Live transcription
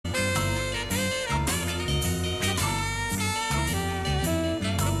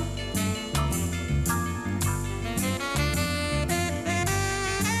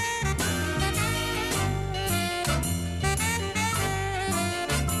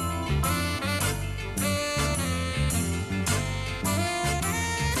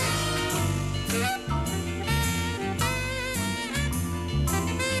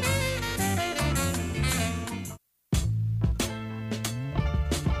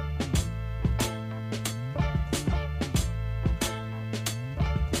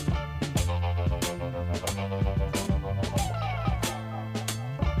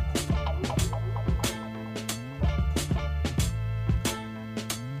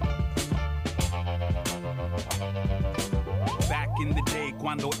in the day,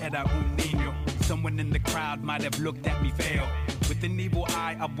 cuando era un niño. Someone in the crowd might have looked at me fail. With an evil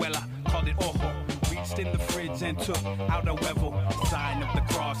eye, abuela called it ojo. Reached in the fridge and took out a huevo. Sign of the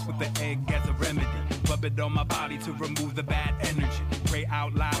cross with the egg as a remedy. Rub it on my body to remove the bad energy. Pray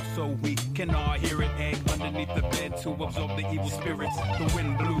out loud so we can all hear it. Egg underneath the bed to absorb the evil spirits. The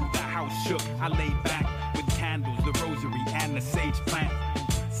wind blew, the house shook. I laid back with candles, the rosary, and the sage plant.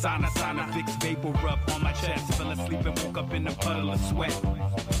 Sana, Vicks vapor rub on my chest. Fell asleep and woke up in a puddle of sweat.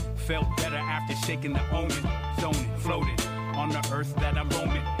 Felt better after shaking the omen. Zoning, floated on the earth that I'm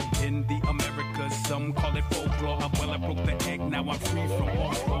roaming. In the Americas, some call it folklore. Abuela broke the egg, now I'm free from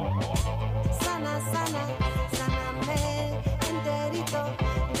all. Sana, sáname enterito.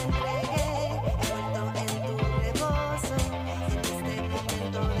 Me entregué, envuelto en tu rebozo. En este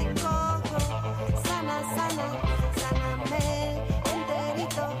momento de cojo. Sana, sáname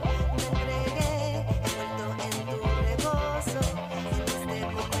enterito. Me entregué, envuelto en tu rebozo. En este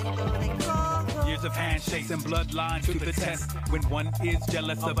momento de cojo. Years of handshakes and bloodlines to the test. When one is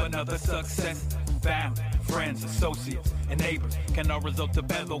jealous of another success. Family, friends, associates, and neighbors can all result to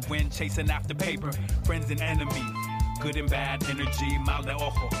bevel when chasing after paper. Friends and enemies, good and bad energy, mal de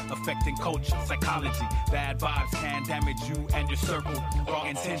ojo, affecting culture, psychology. Bad vibes can damage you and your circle. Wrong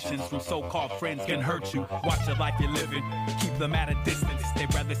intentions from so-called friends can hurt you. Watch the life you're living, keep them at a distance.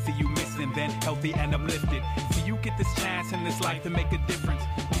 They'd rather see you missing than healthy and uplifted. See, you get this chance in this life to make a difference.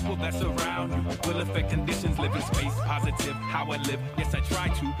 People that surround you will affect conditions. Live in space, positive, how I live. Yes, I try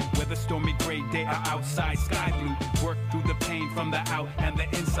to. Whether stormy gray day or outside sky blue. Work through the pain from the out and the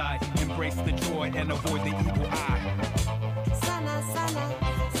inside. Embrace the joy and avoid the evil eye. Sana, sáname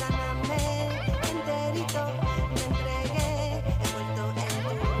enterito. Me entregué, envuelto en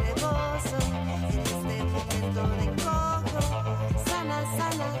tu rebozo. En este momento de cojo. Sana,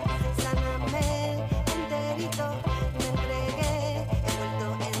 sáname enterito. Me entregué, envuelto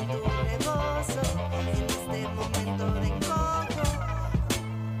en tu rebozo. En este momento de cojo.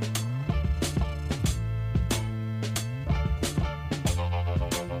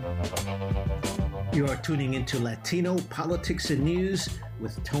 You are tuning into Latino Politics and News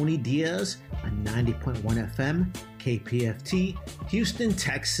with Tony Diaz on 90.1 FM, KPFT, Houston,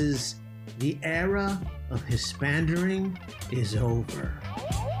 Texas. The era of Hispandering is over.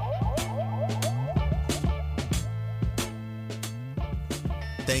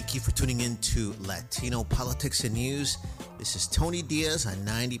 Thank you for tuning in to Latino Politics and News. This is Tony Diaz on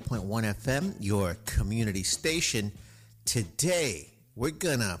 90.1 FM, your community station. Today, we're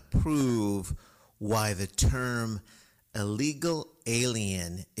gonna prove why the term illegal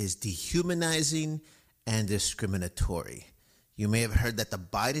alien is dehumanizing and discriminatory. You may have heard that the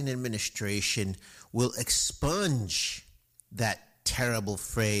Biden administration will expunge that terrible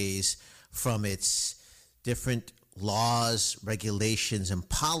phrase from its different laws, regulations, and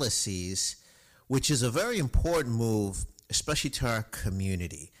policies, which is a very important move, especially to our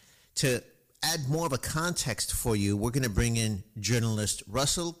community. To add more of a context for you, we're going to bring in journalist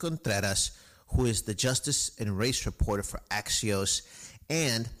Russell Contreras, who is the Justice and Race reporter for Axios,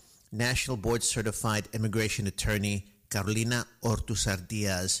 and National Board Certified Immigration Attorney Carolina Ortuzar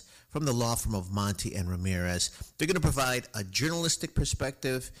Diaz from the law firm of Monty and Ramirez. They're going to provide a journalistic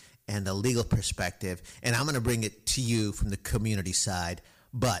perspective and a legal perspective, and I'm going to bring it to you from the community side.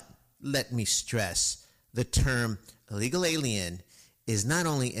 But let me stress, the term illegal alien is not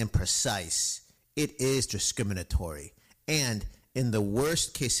only imprecise, it is discriminatory. And in the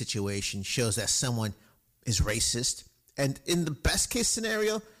worst case situation, shows that someone is racist. And in the best case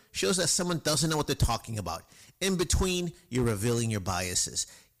scenario, shows that someone doesn't know what they're talking about. In between, you're revealing your biases.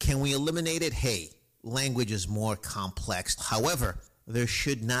 Can we eliminate it? Hey, language is more complex. However, there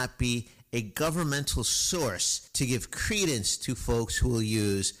should not be a governmental source to give credence to folks who will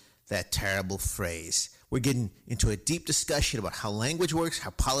use that terrible phrase. We're getting into a deep discussion about how language works, how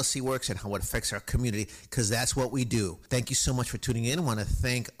policy works, and how it affects our community, because that's what we do. Thank you so much for tuning in. I want to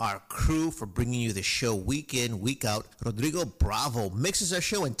thank our crew for bringing you the show week in, week out. Rodrigo Bravo mixes our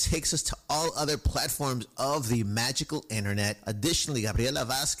show and takes us to all other platforms of the magical internet. Additionally, Gabriela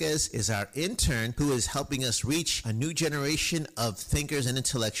Vasquez is our intern who is helping us reach a new generation of thinkers and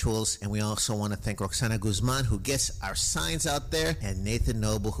intellectuals. And we also want to thank Roxana Guzman, who gets our signs out there, and Nathan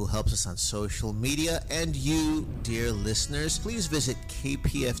Noble, who helps us on social media. And you, dear listeners, please visit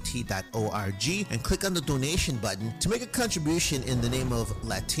kpft.org and click on the donation button to make a contribution in the name of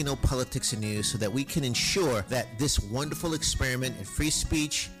Latino Politics and News so that we can ensure that this wonderful experiment in free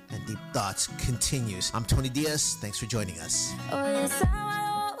speech and deep thoughts continues. I'm Tony Diaz. Thanks for joining us.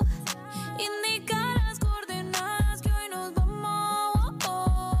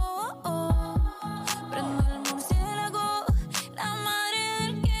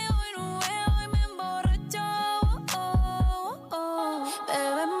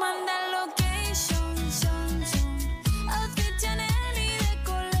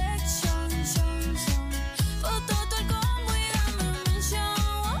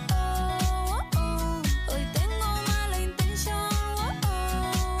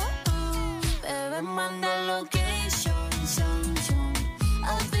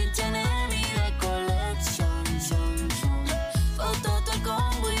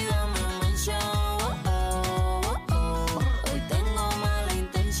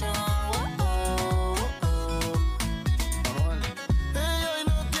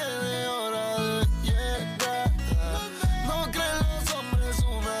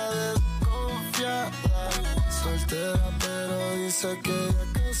 sé que ella es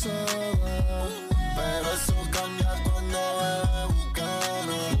casada, pero eso cambia cuando bebe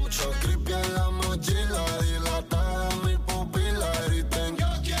Bucana. Mucho creepy en la mochila, dilatada mi pupila, griten yo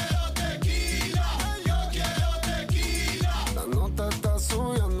quiero tequila, la nota está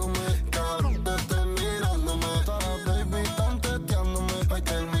subiéndome, cabrón te estoy mirándome, todas las baby están teteándome, pa' y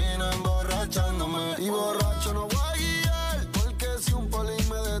termina emborrachándome, y borracho no voy a guiar, porque si un poli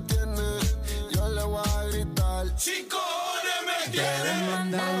me detiene, yo le voy a gritar, Chico, me Quieren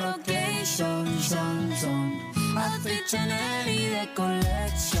mandar location, outfit Chanel y de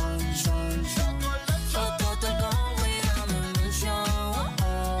collection, fotos con cuidado en mención,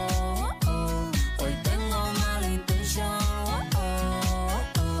 hoy tengo mala intención,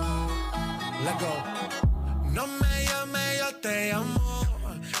 Let go. No me llame, yo te llamo.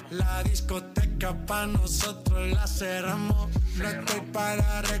 La discoteca pa' nosotros la cerramos. No estoy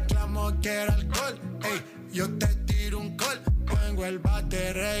para reclamo, quiero alcohol. Ey, yo te tiro un call. Tengo el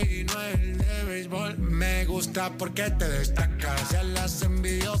bate rey y no el de béisbol. Me gusta porque te destacas. Ya las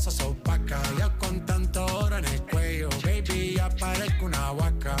envidiosas opacas. Ya con tanto oro en el cuello, baby, ya parezco una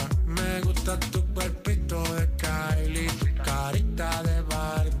vaca. Me gusta tu cuerpito de Kylie, tu carita de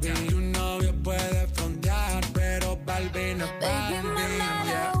Barbie. Tu novio puede frontear, pero Barbie no es baby, Barbie. manda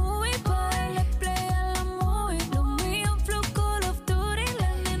Yeah. la Ubi pa' darle play a la movie, lo mío flow Call of Duty, la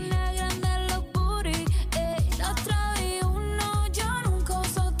nena grande los booty, la trae uno, yo nunca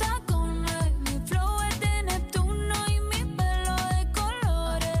uso tacones, mi flow es de Neptuno y mi pelo de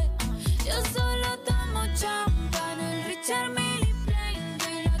colores, yo solo tomo champán, el Richard Mille Plain,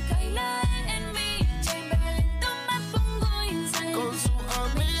 de la Kyla en mi Chamberlain, me pongo insane. Con su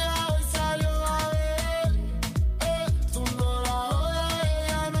amiga hoy salió a ver. Tú no la jodas,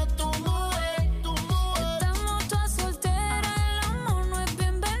 ella no es tu mujer, tu mujer. Estamos todas solteras, el amor no es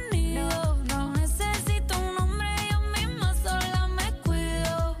bienvenido. No necesito un hombre, yo misma sola me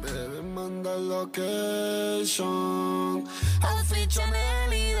cuido. Debe mandar location. Outfit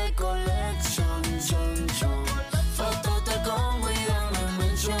Chanel y de collection, fotos te con cuidado en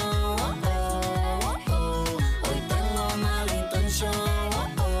mención. Hoy tengo mala intención.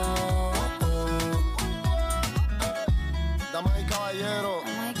 Damas y caballeros,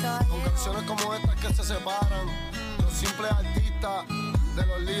 con canciones como estas que se separan, los simples artistas de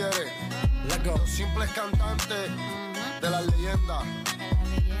los líderes, los simples cantantes de las leyendas.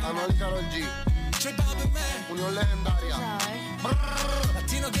 Anuel y Karol G, unión legendaria.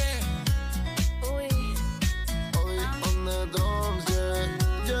 Latino que Obi on the drums,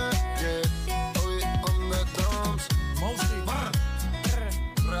 yeah. Obi on the drums. mostly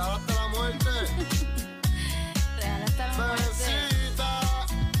Real hasta la muerte. Real hasta la muerte. Bebecita.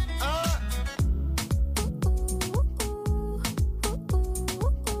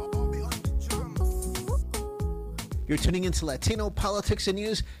 You're tuning into Latino Politics and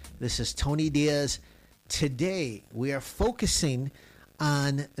News. This is Tony Diaz. Today, we are focusing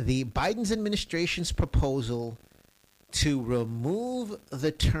on the Biden's administration's proposal to remove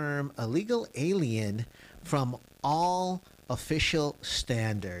the term illegal alien from all official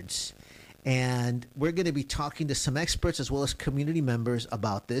standards. And we're going to be talking to some experts as well as community members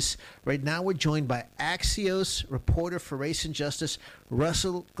about this. Right now, we're joined by Axios reporter for Race and Justice,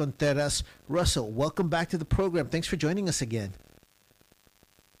 Russell Contreras. Russell, welcome back to the program. Thanks for joining us again.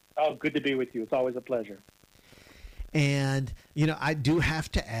 Oh, good to be with you. It's always a pleasure. And, you know, I do have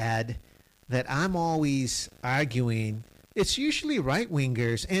to add that I'm always arguing it's usually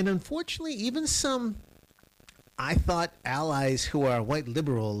right-wingers and, unfortunately, even some, I thought, allies who are white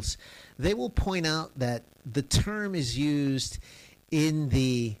liberals, they will point out that the term is used in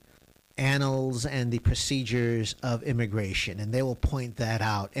the annals and the procedures of immigration, and they will point that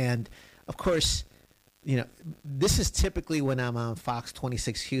out. And, of course, you know, this is typically when I'm on Fox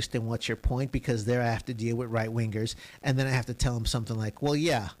 26 Houston, what's your point? Because there I have to deal with right-wingers. And then I have to tell them something like, well,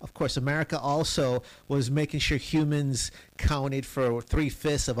 yeah, of course, America also was making sure humans counted for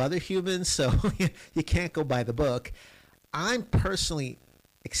 3/5 of other humans. So you can't go by the book. I'm personally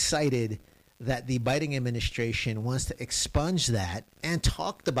excited that the Biden administration wants to expunge that and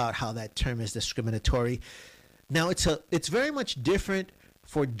talked about how that term is discriminatory. Now, it's very much different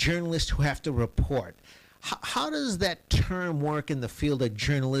for journalists who have to report. How does that term work in the field of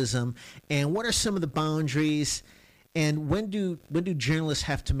journalism, and what are some of the boundaries, and when do journalists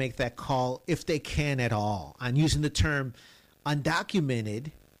have to make that call, if they can at all, on using the term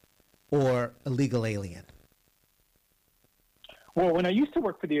undocumented or illegal alien? Well, when I used to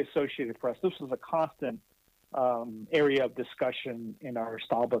work for the Associated Press, this was a constant area of discussion in our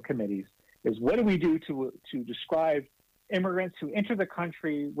style book committees, is what do we do to describe immigrants who enter the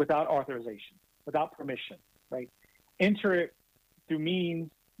country without authorization, without permission, right? Enter it through means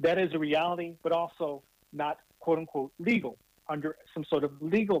that is a reality, but also not quote unquote legal under some sort of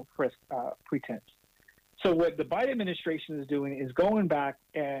legal pretense. So what the Biden administration is doing is going back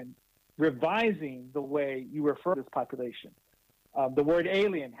and revising the way you refer to this population. The word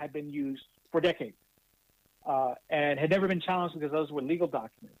alien had been used for decades and had never been challenged because those were legal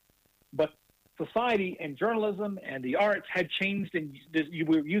documents. But society and journalism and the arts had changed, and you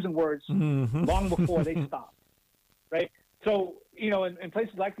were using words long before they stopped, right? So, in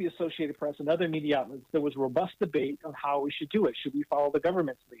places like the Associated Press and other media outlets, there was robust debate on how we should do it. Should we follow the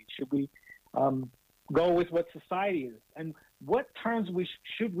government's lead? Should we go with what society is? And what terms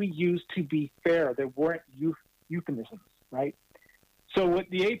should we use to be fair? There weren't euphemisms, right? So what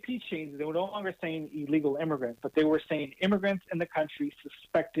the AP changed, they were no longer saying illegal immigrants, but they were saying immigrants in the country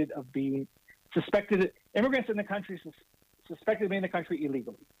suspected immigrants in the country suspected of being in the country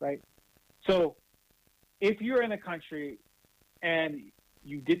illegally, right? So if you're in the country and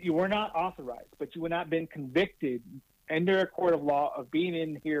you were not authorized, but you had not been convicted under a court of law of being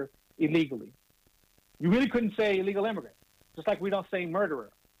in here illegally, you really couldn't say illegal immigrant. Just like we don't say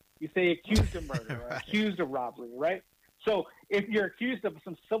murderer. You say accused of murder or accused of robbery, right? So if you're accused of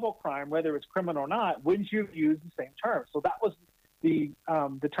some civil crime, whether it's criminal or not, wouldn't you use the same term? So that was the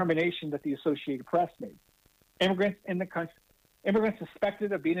determination that the Associated Press made. Immigrants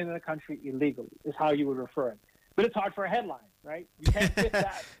suspected of being in the country illegally is how you would refer it. But it's hard for a headline, right? You can't fit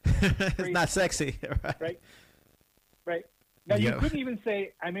that. It's not sexy, right? Now, you couldn't even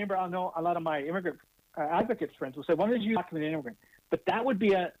say, I know a lot of my immigrant advocates friends will say, why don't you document immigrant? But that would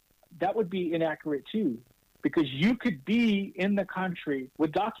be inaccurate too, because you could be in the country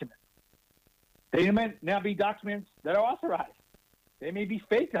with documents. They may not be documents that are authorized. They may be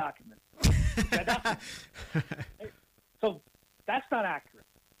fake documents. So that's not accurate.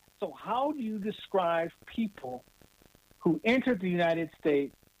 So how do you describe people who entered the United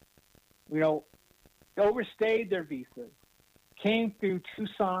States, overstayed their visas, came through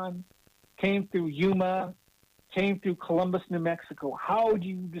Tucson, came through Yuma, came through Columbus, New Mexico? How do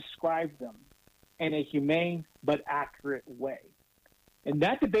you describe them in a humane but accurate way? And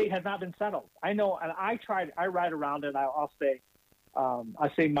that debate has not been settled. I know, and I write around it. I'll say, I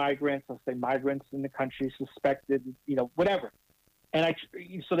say migrants. I'll say migrants in the country suspected, whatever. And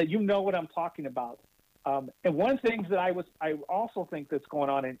so that you know what I'm talking about. And one of the things that I also think that's going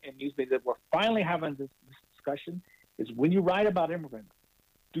on in news media that we're finally having this discussion is when you write about immigrants,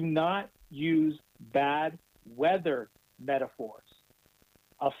 do not use bad weather metaphors.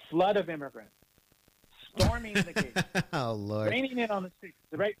 A flood of immigrants storming the gates, oh Lord, raining in on the streets,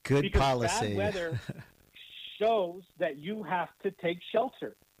 right? Good because policy. Bad weather shows that you have to take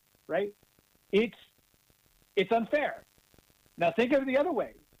shelter, right? It's unfair. Now think of it the other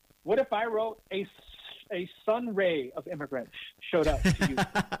way. What if I wrote a sun ray of immigrants showed up to you?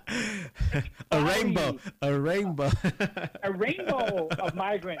 a rainbow, a rainbow of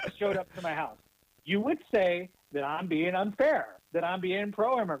migrants showed up to my house. You would say that I'm being unfair, that I'm being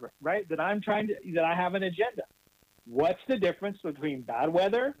pro-immigrant, right? That I have an agenda. What's the difference between bad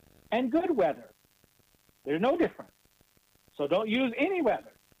weather and good weather? There's no difference. So don't use any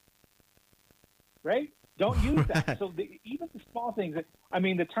weather, right? Don't use that. So even the small things,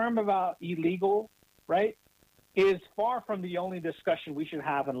 the term about illegal, right, is far from the only discussion we should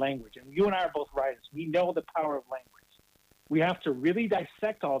have in language. And you and I are both writers. We know the power of language. We have to really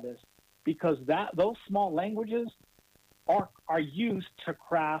dissect all this because those small languages are used to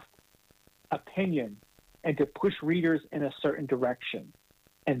craft opinion and to push readers in a certain direction.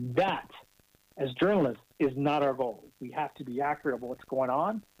 And that, as journalists, is not our goal. We have to be accurate about what's going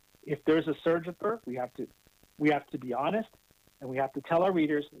on. If there's a surge of birth, we have to be honest, and we have to tell our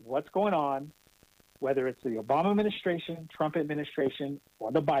readers what's going on, whether it's the Obama administration, Trump administration,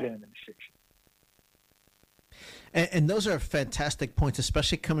 or the Biden administration. And those are fantastic points,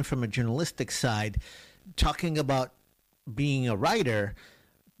 especially coming from a journalistic side. Talking about being a writer,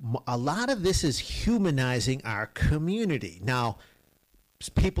 a lot of this is humanizing our community. Now,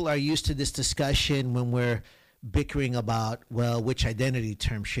 people are used to this discussion when we're bickering about, well, which identity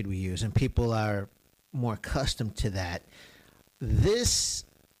term should we use? And people are more accustomed to that. This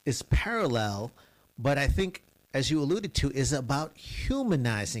is parallel, but I think, as you alluded to, is about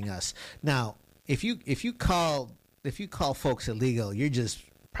humanizing us. Now, if you call folks illegal, you're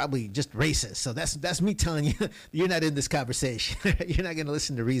probably just racist. So that's me telling you, you're not in this conversation. You're not going to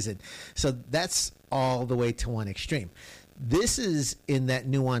listen to reason. So that's all the way to one extreme. This is in that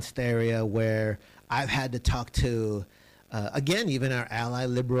nuanced area where I've had to talk to, again, even our ally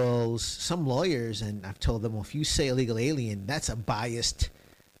liberals, some lawyers, and I've told them, well, if you say illegal alien, that's a biased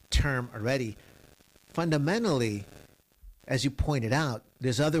term already. Fundamentally, as you pointed out,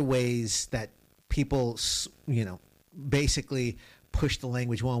 there's other ways that people, basically push the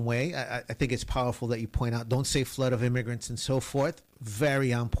language one way. I think it's powerful that you point out, don't say flood of immigrants and so forth.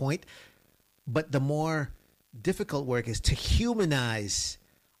 Very on point. But the more difficult work is to humanize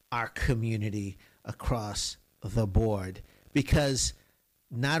our community across the board, because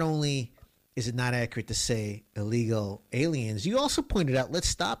not only is it not accurate to say illegal aliens, you also pointed out, let's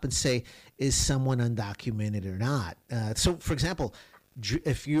stop and say, is someone undocumented or not? So, for example,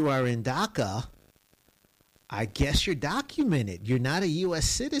 if you are in DACA, I guess you're documented. You're not a U.S.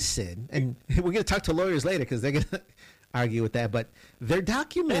 citizen. And we're going to talk to lawyers later because they're going to argue with that, but they're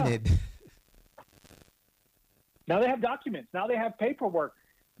documented. Yeah. Now they have documents. Now they have paperwork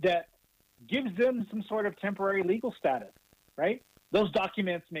that gives them some sort of temporary legal status, right? Those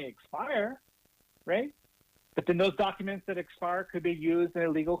documents may expire, right? But then those documents that expire could be used in a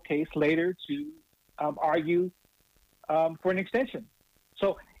legal case later to argue for an extension.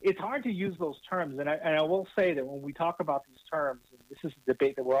 So it's hard to use those terms. And I will say that when we talk about these terms, and this is a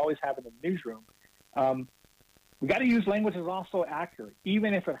debate that we're always having in the newsroom, we got to use language that's also accurate,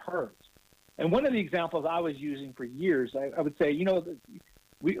 even if it hurts. And one of the examples I was using for years, I would say,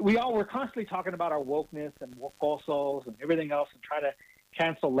 we're constantly talking about our wokeness and wokosos and everything else and trying to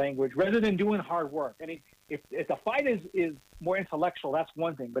cancel language rather than doing hard work. And if the fight is more intellectual, that's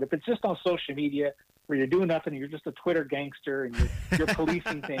one thing. But if it's just on social media where you're doing nothing, you're just a Twitter gangster and you're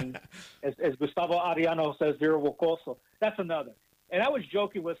policing things, as Gustavo Arellano says, you're a wokoso, that's another. And I was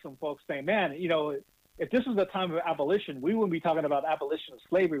joking with some folks saying, man, if this was a time of abolition, we wouldn't be talking about abolition of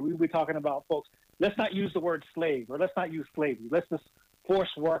slavery. We would be talking about, folks, let's not use the word slave, or let's not use slavery. Let's just force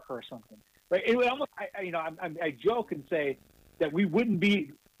worker or something. Right? It would almost, I joke and say that we wouldn't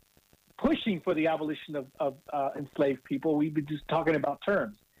be pushing for the abolition of enslaved people. We'd be just talking about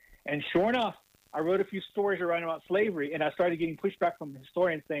terms. And sure enough, I wrote a few stories around about slavery, and I started getting pushback from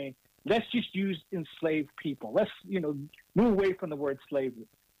historians saying, let's just use enslaved people. Let's, move away from the word slavery.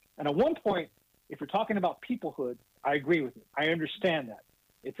 And at one point, if you're talking about peoplehood, I agree with it. I understand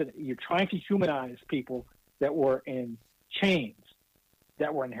that. You're trying to humanize people that were in chains,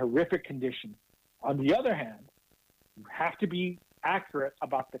 that were in horrific conditions. On the other hand, you have to be accurate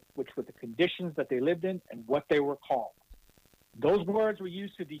about which were the conditions that they lived in and what they were called. Those words were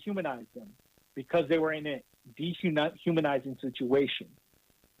used to dehumanize them because they were in a dehumanizing situation,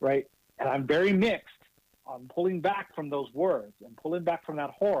 right? And I'm very mixed on pulling back from those words and pulling back from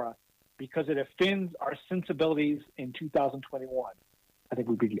that horror because it offends our sensibilities in 2021. I think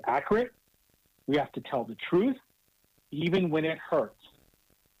we be accurate. We have to tell the truth, even when it hurts.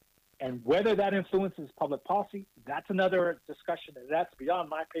 And whether that influences public policy, that's another discussion, and that's beyond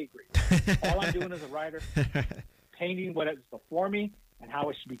my pay grade. All I'm doing as a writer, painting what is before me and how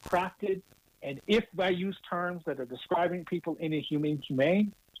it should be crafted. And if I use terms that are describing people in a humane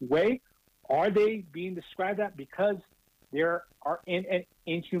way, are they being described that because they are in an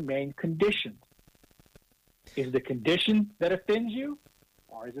inhumane condition? Is the condition that offends you,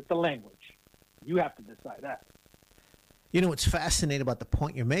 or is it the language? You have to decide that. What's fascinating about the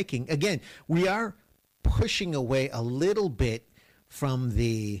point you're making, again, we are pushing away a little bit from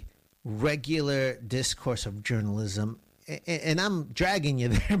the regular discourse of journalism. And I'm dragging you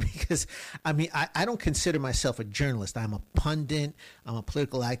there because, I don't consider myself a journalist. I'm a pundit. I'm a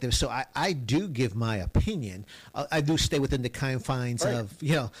political activist. So I do give my opinion. I do stay within the confines right.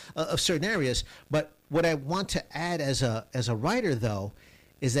 of certain areas. But what I want to add as a writer, though,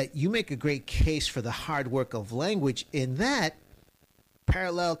 is that you make a great case for the hard work of language in that,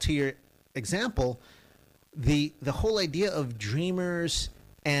 parallel to your example, the whole idea of dreamers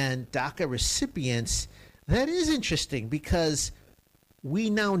and DACA recipients, that is interesting because we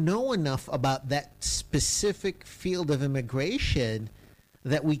now know enough about that specific field of immigration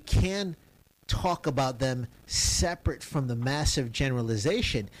that we can talk about them separate from the massive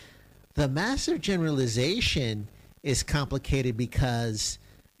generalization. The massive generalization is complicated because,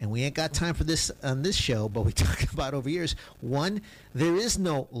 and we ain't got time for this on this show, but we talk about over years. One, there is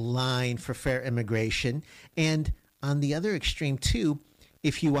no line for fair immigration. And on the other extreme, too,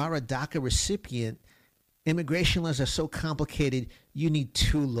 if you are a DACA recipient, immigration laws are so complicated, you need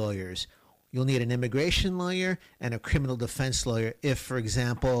two lawyers. You'll need an immigration lawyer and a criminal defense lawyer if, for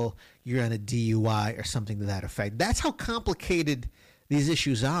example, you're on a DUI or something to that effect. That's how complicated these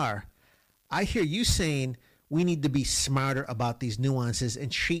issues are. I hear you saying we need to be smarter about these nuances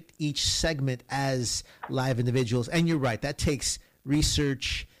and treat each segment as live individuals. And you're right, that takes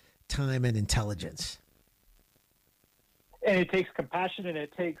research, time, and intelligence. And it takes compassion and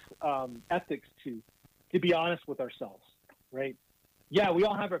it takes ethics to be honest with ourselves, right? yeah, we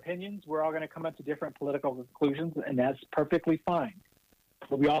all have opinions. We're all going to come up to different political conclusions, and that's perfectly fine.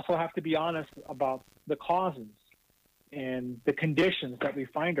 But we also have to be honest about the causes and the conditions that we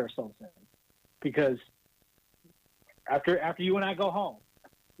find ourselves in. Because after you and I go home,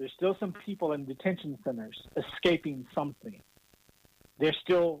 there's still some people in detention centers escaping something. They're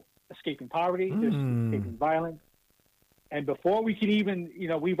still escaping poverty. They're still escaping violence. And before we can even,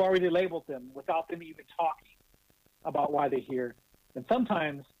 we've already labeled them without them even talking about why they're here. And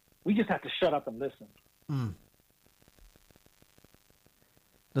sometimes we just have to shut up and listen.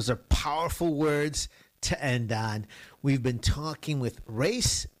 Those are powerful words to end on. We've been talking with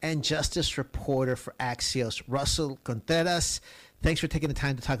race and justice reporter for Axios, Russell Contreras. Thanks for taking the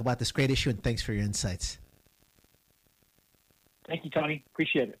time to talk about this great issue, and thanks for your insights. Thank you, Tony.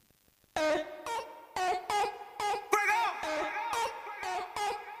 Appreciate it.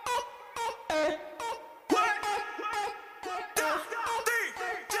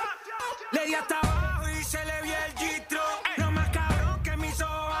 Le di hasta abajo y se le vio el gistro. Lo más cabrón que mis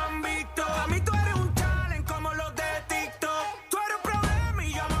ojos han visto. A mí tú eres un challenge como los de TikTok. Tú eres un problema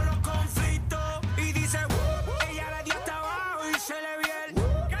y yo amo los conflictos. Y dice, ella le dio hasta abajo y se le vio el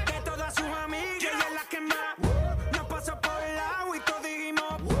de todas sus amigas. Ella es la que más nos pasó por el agua y todos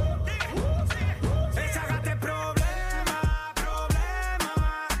dijimos, esa gata es problema,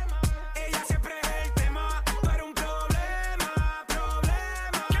 problema. Ella siempre es el tema. Tú eres un problema,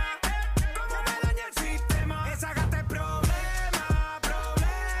 problema. ¿Cómo me daña el sistema? Esa gata es problema,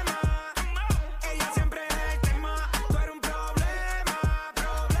 problema. Ella siempre es el tema. Tú eres un problema,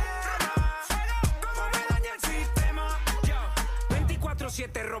 problema. ¿Cómo me daña el sistema? Yo,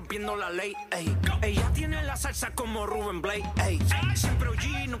 24/7 rompiendo la ley, ey. Ella tiene la salsa como Rubén Blade, ey. Siempre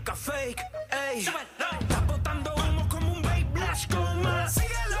OG, nunca fake, ey. Está botando humo como un babe blast con más.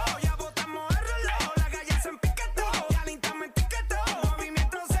 Síguelo, ya botamos el reloj. La calle se empiquetó, ya Linta me etiquetó.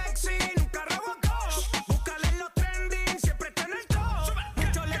 Movimiento sexy, nunca robocó. Búscale en los trending, siempre está en el top.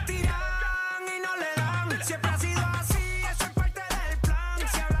 Muchos le tiran y no le dan. Siempre ha sido así, eso es parte del plan.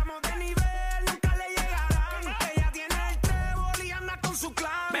 Si hablamos de nivel, nunca le llegarán. Ella tiene el trébol y anda con su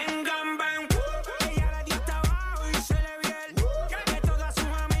clan. Vengan, ven. Ella le dio hasta abajo y se le vio el de todas sus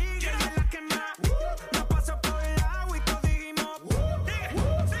amigas. Ella es la que más nos pasó por el agua y todos dijimos,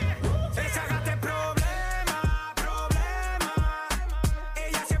 esa gata es problema, problema.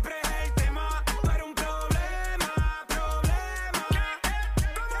 Ella siempre es el tema. Tú eres un problema, problema.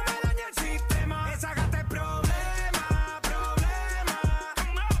 ¿Cómo me daña el sistema? Esa gata es problema, problema.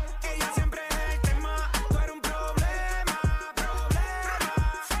 Ella siempre es el tema. Tú eres un problema, problema.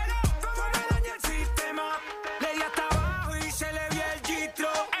 ¿Cómo me daña el sistema? Le di hasta abajo y se le vio el gistro.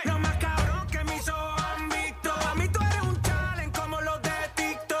 Lo más cabrón que mis ojos han visto. A mí tú eres un challenge como los de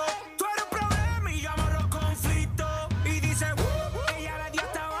TikTok. Tú eres un problema y yo amo los conflictos. Y dice, ella le dio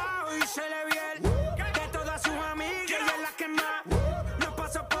hasta abajo y se le vio el de todas sus amigas. Ella es la que más nos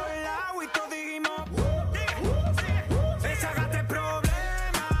pasó por el agua y todos dijimos, esa gata es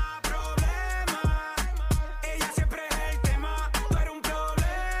problema, problema. Ella siempre es el tema. Tú eres un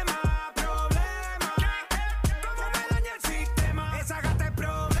problema, problema. ¿Cómo me daña el sistema? Esa gata es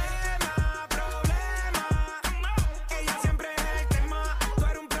problema, problema. Ella siempre es el tema. Tú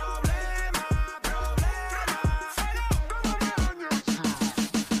eres un problema, problema. ¿Cómo me daña el sistema?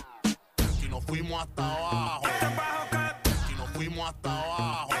 Y nos fuimos hasta abajo. Y nos fuimos hasta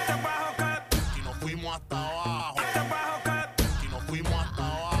abajo. Y nos fuimos hasta abajo. Y nos fuimos hasta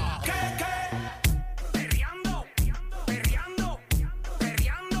abajo. Perreando, perreando,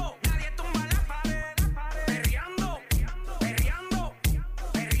 perreando. Nadie tumba la pared. Perreando, perreando,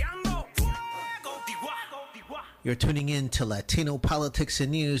 perreando. Fuego, Tiguá. You're tuning in to Latino Politics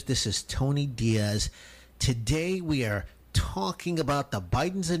and News. This is Tony Diaz. Today we are talking about the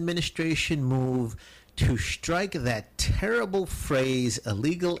Biden's administration move to strike that terrible phrase,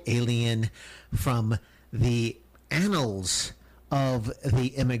 illegal alien, from the annals of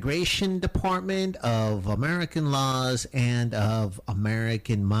the Immigration Department, of American laws, and of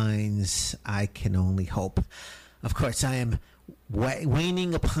American minds. I can only hope. Of course, I am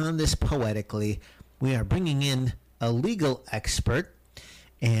waning upon this poetically. We are bringing in a legal expert,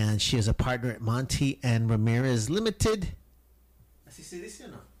 and she is a partner at Monty and Ramirez Limited. ¿Así se dice o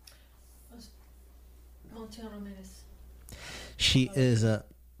no? She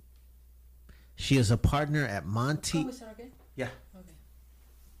is a partner at Monty. Yeah.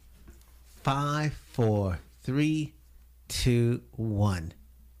 5, 4, 3, 2, 1.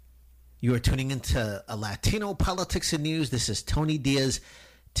 You are tuning into a Latino Politics and News. This is Tony Diaz.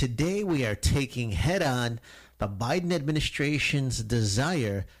 Today we are taking head on the Biden administration's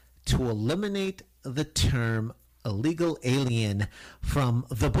desire to eliminate the term illegal alien from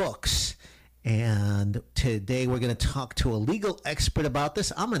the books. And today we're going to talk to a legal expert about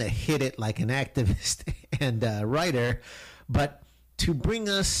this. I'm going to hit it like an activist and writer, but to bring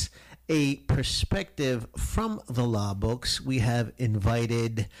us a perspective from the law books, we have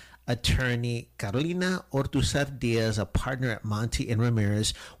invited attorney Carolina Ortuzar Diaz, a partner at Monty and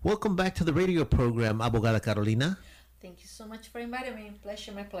Ramirez. Welcome back to the radio program, Abogada Carolina. Thank you so much for inviting me.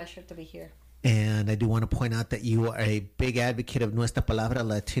 My pleasure to be here. And I do want to point out that you are a big advocate of Nuestra Palabra,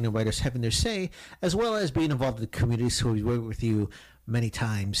 Latino writers having their say, as well as being involved in the community, so we work with you many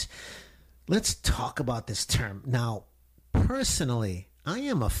times. Let's talk about this term. Now, personally, I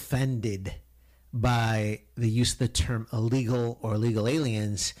am offended by the use of the term illegal or illegal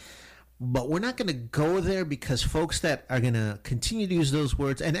aliens, but we're not going to go there because folks that are going to continue to use those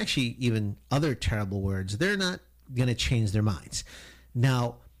words, and actually even other terrible words, they're not going to change their minds.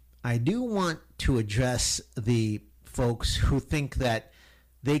 Now, I do want to address the folks who think that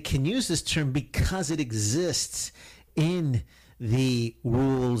they can use this term because it exists in the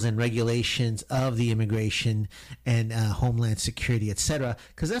rules and regulations of the immigration and homeland security, etc.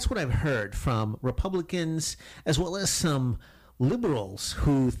 Because that's what I've heard from Republicans as well as some liberals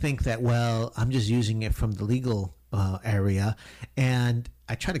who think that, well, I'm just using it from the legal area. And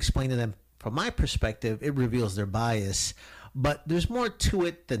I try to explain to them, from my perspective, it reveals their bias. But there's more to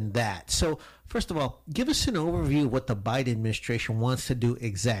it than that. So, first of all, give us an overview of what the Biden administration wants to do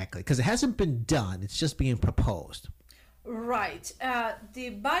exactly, because it hasn't been done. It's just being proposed. Right.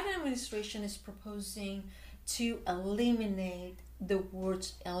 The Biden administration is proposing to eliminate the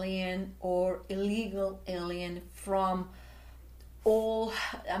words alien or illegal alien from all,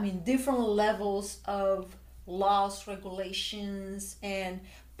 different levels of laws, regulations, and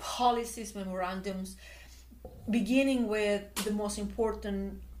policies, memorandums, beginning with the most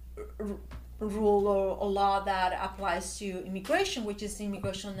important rule or law that applies to immigration, which is the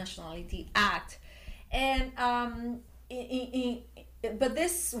Immigration and Nationality Act. And but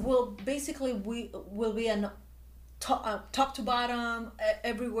this will basically will be a top to bottom,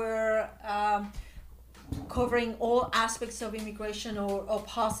 everywhere, covering all aspects of immigration or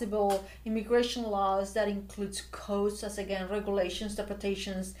possible immigration laws. That includes codes, as again, regulations,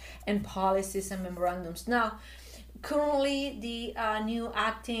 interpretations, and policies and memorandums. Now, currently, the new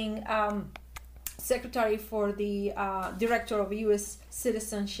acting secretary for the director of U.S.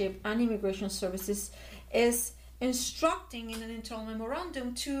 Citizenship and Immigration Services is instructing in an internal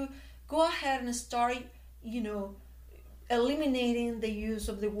memorandum to go ahead and start, eliminating the use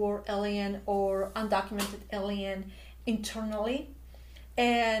of the word alien or undocumented alien internally,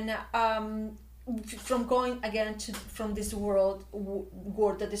 and from going again from this word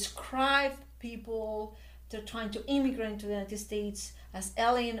that describe people that are trying to immigrate into the United States as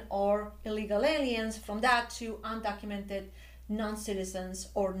alien or illegal aliens, from that to undocumented non-citizens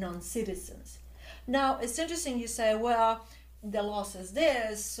or non-citizens. Now, it's interesting you say, well, the law says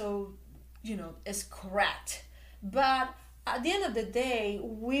this, so, it's correct. But at the end of the day,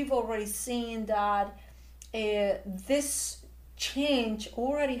 we've already seen that this change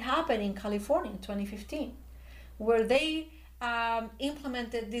already happened in California in 2015, where they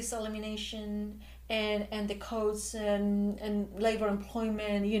implemented this elimination and the codes and labor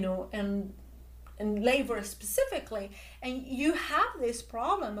employment, and labor specifically. And you have this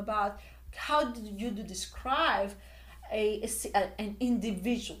problem about how do you describe an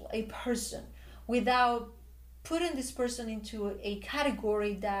individual, a person, without putting this person into a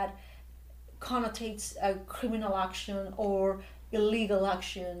category that connotates a criminal action or illegal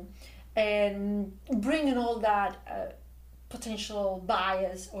action, and bringing all that potential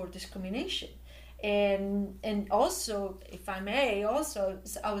bias or discrimination. And also, if I may,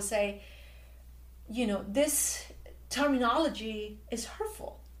 I would say, this terminology is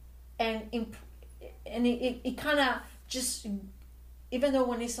hurtful. And it kind of just, even though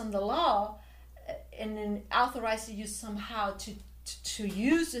when it's on the law and then authorizes you somehow to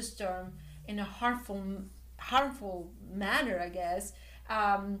use this term in a harmful manner, I guess,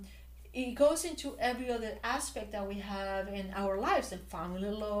 it goes into every other aspect that we have in our lives, in family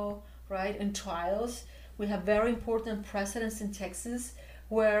law, right, in trials. We have very important precedents in Texas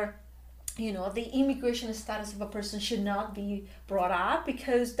where the immigration status of a person should not be brought up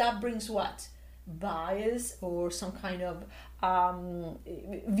because that brings what? Bias or some kind of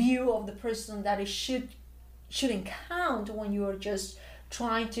view of the person that it shouldn't count when you are just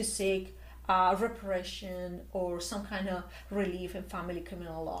trying to seek reparation or some kind of relief in family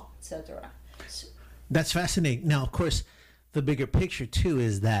criminal law, etc. That's fascinating. Now, of course, the bigger picture too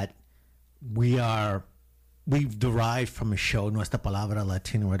is that we've derived from a show, Nuestra Palabra,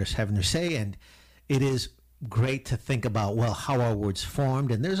 Latino Writers Having Their Say, and it is great to think about, well, how are words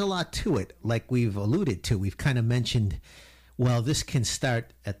formed? And there's a lot to it, like we've alluded to. We've kind of mentioned, well, this can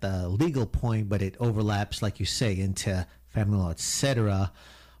start at the legal point, but it overlaps, like you say, into family law, etc.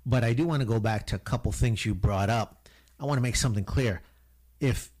 But I do want to go back to a couple things you brought up. I want to make something clear.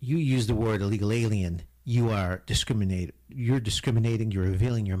 If you use the word illegal alien, you are discriminating. You're discriminating. You're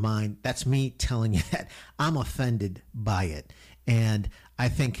revealing your mind. That's me telling you that I'm offended by it. And I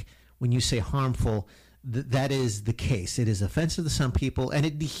think when you say harmful, that is the case. It is offensive to some people, and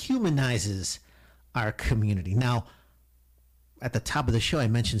it dehumanizes our community. Now, at the top of the show, I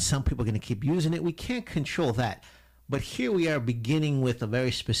mentioned some people are going to keep using it. We can't control that. But here we are beginning with a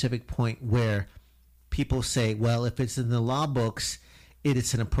very specific point where people say, well, if it's in the law books, it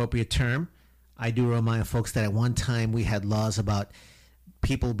is an appropriate term. I do remind folks that at one time we had laws about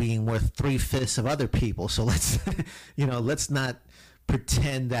people being worth 3/5 of other people. So let's, let's not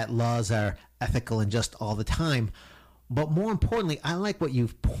pretend that laws are ethical and just all the time. But more importantly, I like what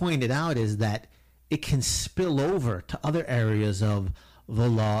you've pointed out is that it can spill over to other areas of the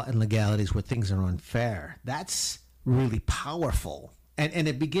law and legalities where things are unfair. That's really powerful. And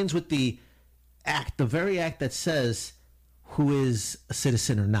it begins with the act, the very act that says who is a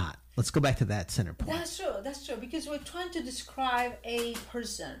citizen or not. Let's go back to that center point. That's true, because we're trying to describe a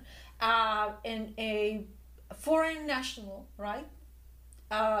person and a foreign national, right?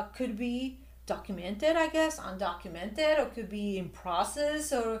 Could be documented, I guess, undocumented, or could be in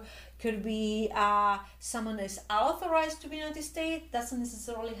process, or could be someone is authorized to be in the United States. Doesn't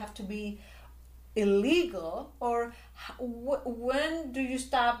necessarily have to be illegal. Or when do you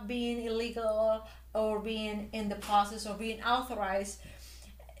stop being illegal or being in the process or being authorized?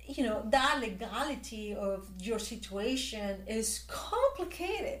 That legality of your situation is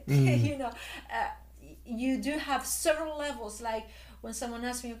complicated. You do have several levels. Like when someone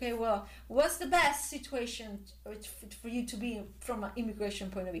asks me, okay, well, what's the best situation for you to be from an immigration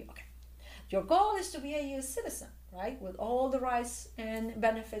point of view? Okay, your goal is to be a U.S. citizen, right? With all the rights and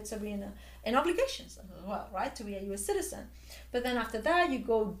benefits of being and obligations as well, right? To be a U.S. citizen. But then after that, you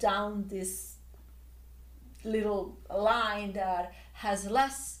go down this little line that has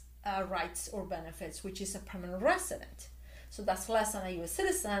less rights or benefits, which is a permanent resident. So that's less than a U.S.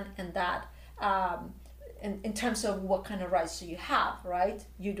 citizen, and that in terms of what kind of rights do you have, right?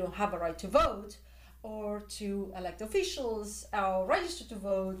 You don't have a right to vote or to elect officials or register to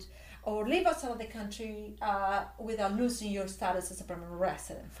vote or live outside of the country without losing your status as a permanent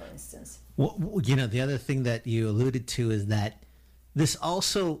resident, for instance. Well, the other thing that you alluded to is that this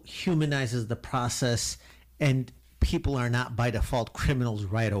also humanizes the process, and people are not by default criminals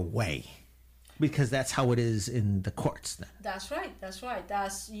right away, because that's how it is in the courts then. That's right.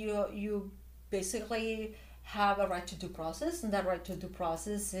 That's you basically have a right to due process, and that right to due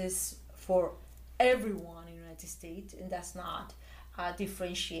process is for everyone in the United States, and that's not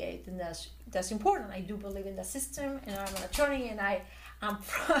differentiate, and that's important. I do believe in the system, and I'm an attorney, and I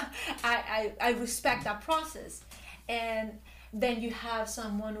respect that process. And then you have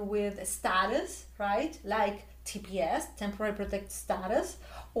someone with a status, right? Like TPS, temporary protected status,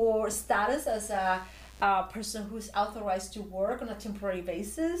 or status as a person who's authorized to work on a temporary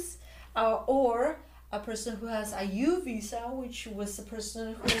basis, or a person who has a U visa, which was a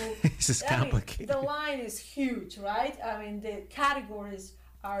person who... This is complicated. The line is huge, right? I mean, the categories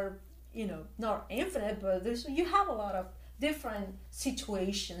are, not infinite, but you have a lot of different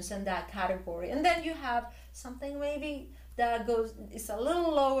situations in that category. And then you have something maybe that is a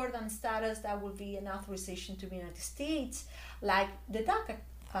little lower than status, that would be an authorization to be in the United States, like the DACA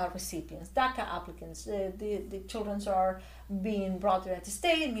recipients, DACA applicants. The children are being brought to the United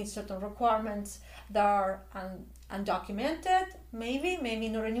States, meet certain requirements that are undocumented, maybe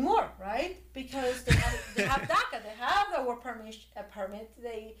not anymore, right? Because they have DACA, they have the work permit,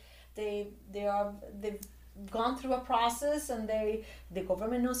 they've gone through a process, and the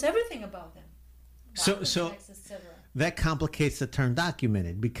government knows everything about them. So that complicates the term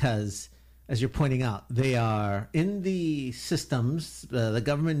documented, because, as you're pointing out, they are in the systems. The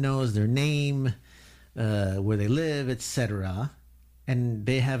government knows their name, where they live, etc. And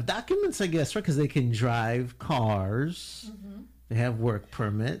they have documents, I guess, right? Because they can drive cars. Mm-hmm. They have work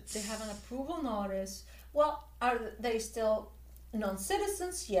permits. They have an approval notice. Well, are they still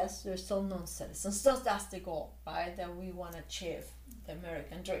non-citizens? Yes, they're still non-citizens. So that's the goal, right? That we want to achieve the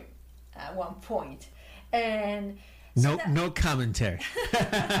American dream at one point. And no commentary.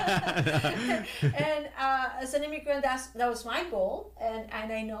 And as an immigrant, that was my goal, and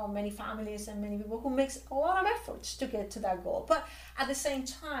I know many families and many people who makes a lot of efforts to get to that goal. But at the same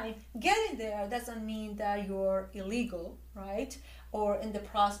time, getting there doesn't mean that you're illegal, right? or in the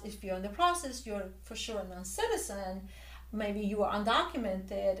process, if you're in the process, you're for sure a non-citizen. Maybe you are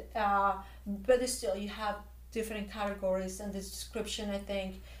undocumented, but still you have different categories, and this description, I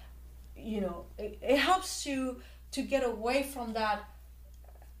think, it helps to get away from that,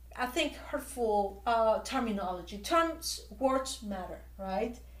 I think, hurtful terminology. Words matter,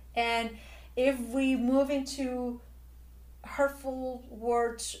 right? And if we move into hurtful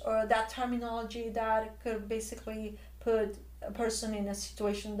words or that terminology that could basically put a person in a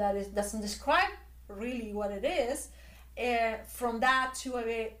situation that doesn't describe really what it is, from that to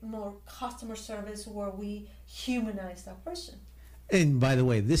a more customer service where we humanize that person. And by the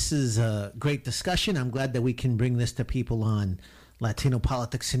way, this is a great discussion. I'm glad that we can bring this to people on Latino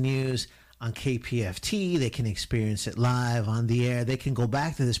Politics and News, on KPFT. They can experience it live on the air. They can go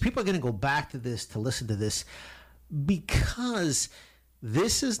back to this. People are going to go back to this to listen to this, because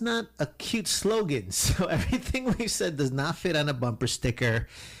this is not a cute slogan. So everything we've said does not fit on a bumper sticker.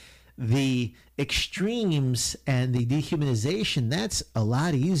 The extremes and the dehumanization, that's a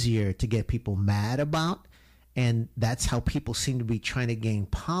lot easier to get people mad about. And that's how people seem to be trying to gain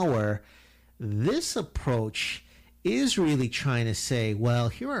power. This approach is really trying to say, well,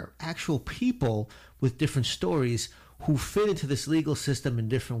 here are actual people with different stories who fit into this legal system in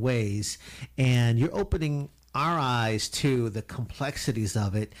different ways. And you're opening our eyes to the complexities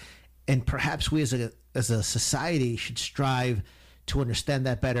of it. And perhaps we as a society should strive to understand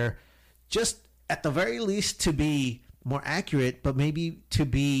that better, just at the very least to be more accurate, but maybe to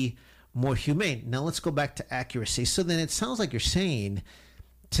be more humane. Now let's go back to accuracy. So then it sounds like you're saying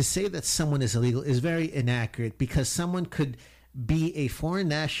to say that someone is illegal is very inaccurate, because someone could be a foreign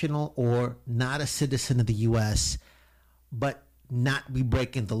national or not a citizen of the U.S., but not be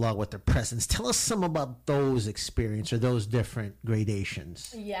breaking the law with their presence. Tell us some about those experiences or those different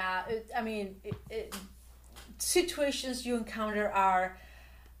gradations. Yeah, situations you encounter are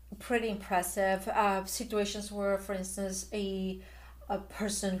pretty impressive. Situations where, for instance, a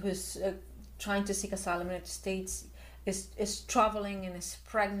person who's trying to seek asylum in the United States is traveling and is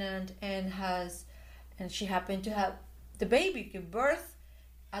pregnant and she happened to have the baby give birth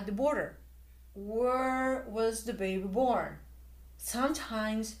at the border. Where was the baby born?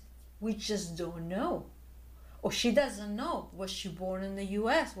 Sometimes we just don't know, or she doesn't know. Was she born in the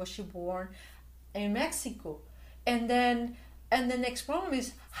U.S.? Was she born in Mexico? And then the next problem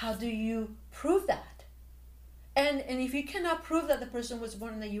is, how do you prove that? And if you cannot prove that the person was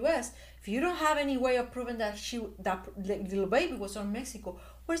born in the U.S., if you don't have any way of proving that that little baby was from Mexico,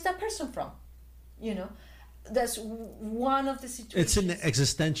 where's that person from? That's one of the situations. It's an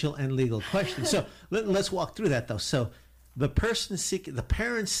existential and legal question. So let's walk through that, though. So the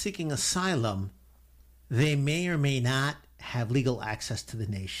parents seeking asylum, they may or may not have legal access to the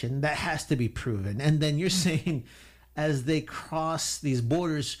nation. That has to be proven. And then you're saying, as they cross these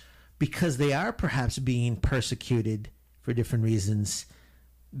borders, because they are perhaps being persecuted for different reasons,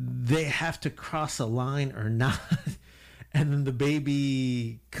 they have to cross a line or not. And then the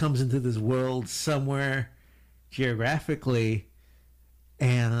baby comes into this world somewhere geographically,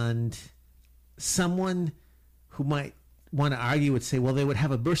 and someone who might want to argue would say, well, they would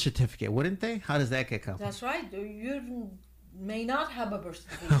have a birth certificate, wouldn't they? How does that get complicated? That's right. You may not have a birth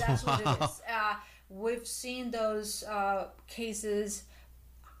certificate. That's what it is. We've seen those cases,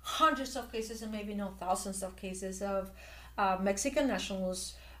 hundreds of cases, and maybe no thousands of cases of Mexican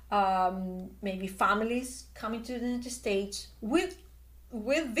nationals, maybe families coming to the United States with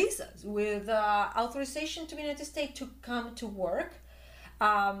visas, with authorization to the United States to come to work.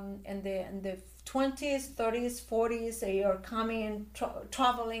 In the 20s, 30s, 40s, they are coming,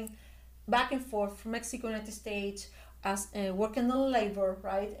 traveling back and forth from Mexico, United States, as working on labor,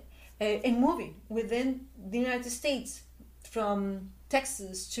 right, and moving within the United States, from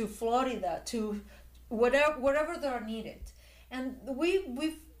Texas to Florida to wherever they are needed. And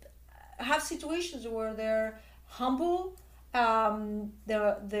we've have situations where they're humble,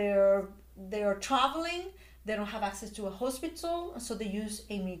 they're traveling, they don't have access to a hospital, so they use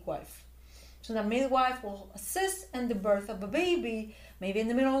a midwife. So the midwife will assist in the birth of a baby, maybe in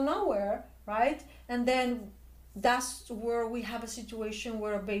the middle of nowhere, right? And then that's where we have a situation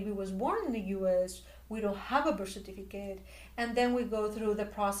where a baby was born in the U.S., we don't have a birth certificate, and then we go through the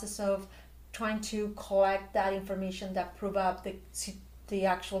process of trying to collect that information that prove up the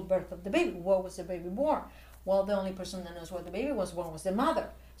actual birth of the baby. What was the baby born? Well, the only person that knows where the baby was born was the mother.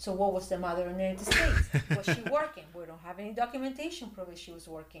 So what was the mother in the United States? Was she working? We don't have any documentation proving she was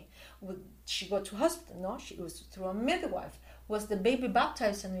working. Would she go to hospital? No, she was through a midwife. Was the baby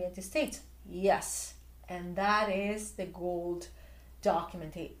baptized in the United States? Yes. And that is the gold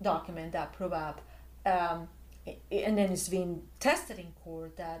document that prove up and then it's being tested in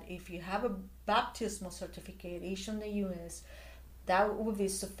court that if you have a baptismal certificate issued in the U.S., that would be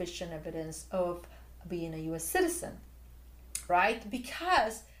sufficient evidence of being a U.S. citizen, right?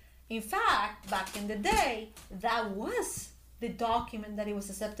 Because, in fact, back in the day, that was the document that it was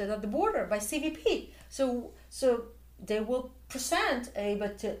accepted at the border by CBP. So they will present a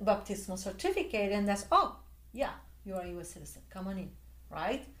baptismal certificate, and that's, oh, yeah, you are a U.S. citizen. Come on in,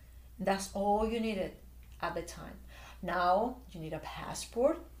 right? And that's all you needed at the time. Now you need a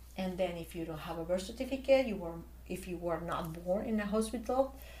passport, and then if you don't have a birth certificate, if you were not born in a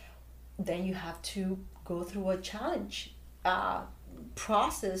hospital, then you have to go through a challenge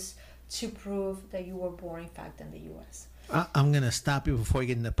process to prove that you were born, in fact, in the U.S. I'm going to stop you before you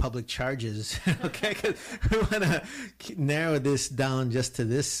get into public charges, okay? Because we want to narrow this down just to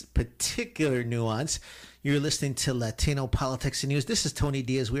this particular nuance. You're listening to Latino Politics and News. This is Tony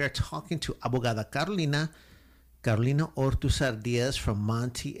Diaz. We are talking to Abogada Carolina Ortuzar Diaz from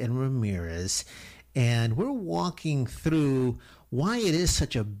Monty and Ramirez. And we're walking through why it is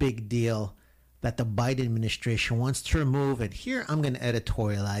such a big deal that the Biden administration wants to remove, and here I'm going to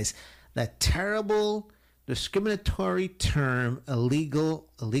editorialize, that terrible discriminatory term illegal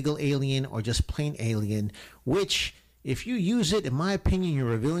alien, or just plain alien, which if you use it, in my opinion, you're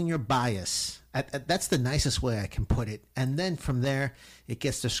revealing your bias. That's the nicest way I can put it. And then from there, it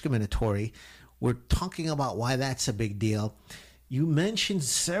gets discriminatory. We're talking about why that's a big deal. You mentioned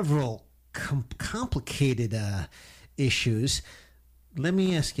several complicated issues. Let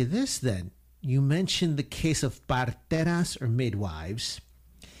me ask you this then. You mentioned the case of parteras or midwives.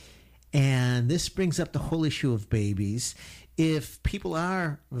 And this brings up the whole issue of babies. If people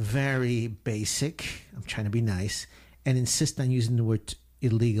are very basic, I'm trying to be nice, and insist on using the word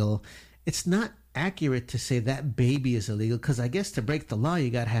illegal, it's not accurate to say that baby is illegal, because I guess to break the law, you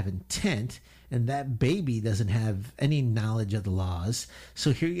got to have intent, and that baby doesn't have any knowledge of the laws.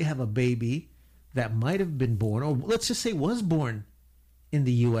 So here you have a baby that might have been born, or let's just say was born in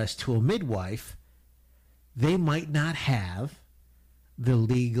the U.S. to a midwife. They might not have the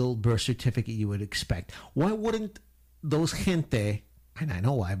legal birth certificate you would expect. Why wouldn't those gente, and I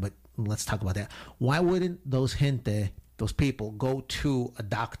know why, but let's talk about that. Why wouldn't those people go to a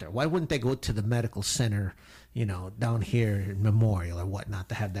doctor? Why wouldn't they go to the medical center, down here in Memorial or whatnot,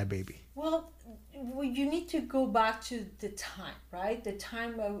 to have that baby? Well, you need to go back to the time, right? The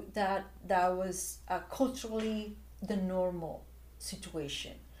time that was culturally the normal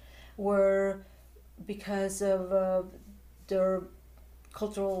situation, where because of their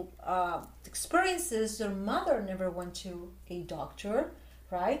cultural experiences, their mother never went to a doctor,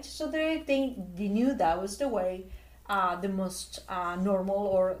 right? So they knew that was the way, the most normal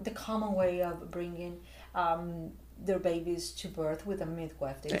or the common way of bringing their babies to birth with a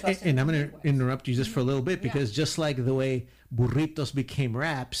midwife. And I'm going to interrupt you just for a little bit, because just like the way burritos became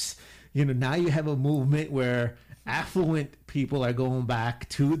wraps, now you have a movement where affluent people are going back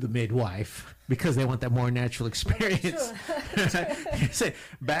to the midwife because they want that more natural experience. Say,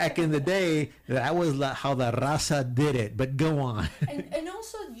 back in the day, that was how the raza did it. But go on. and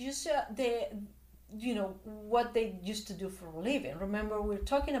also just what they used to do for a living. Remember, we're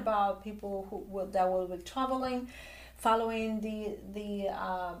talking about people that will be traveling, following the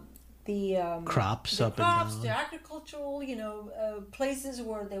crops, the agricultural, places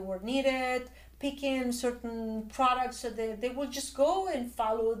where they were needed, picking certain products, so they will just go and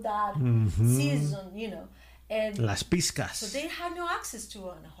follow that season, and las piscas. So they had no access to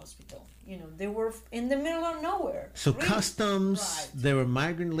a hospital. They were in the middle of nowhere. So really, customs, right. There were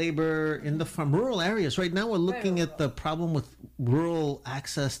migrant labor in the rural areas. Right now we're looking at the problem with rural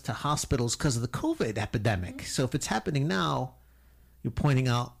access to hospitals because of the COVID epidemic. Mm-hmm. So if it's happening now, you're pointing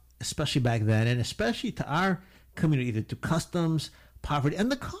out, especially back then, and especially to our community, either to customs, poverty, and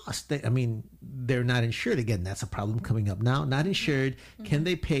the cost. They're not insured. Again, that's a problem coming up now. Not insured. Mm-hmm. Can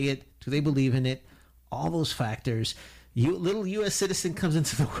they pay it? Do they believe in it? All those factors. Little U.S. citizen comes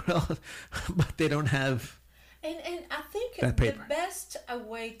into the world, but they don't have. And I think the best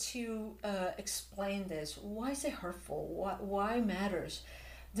way to explain this, why is it hurtful? Why it matters?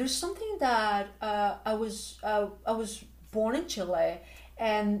 There's something that I was born in Chile,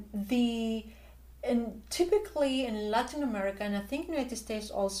 and typically in Latin America, and I think United States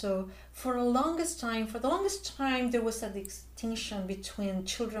also, for the longest time there was a distinction between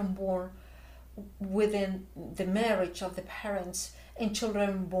children born within the marriage of the parents and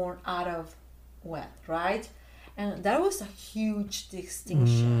children born out of wed, right? And that was a huge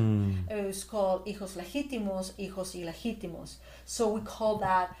distinction. It was called hijos legítimos, hijos ilegítimos. So we call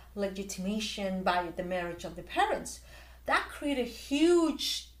that legitimation by the marriage of the parents. That created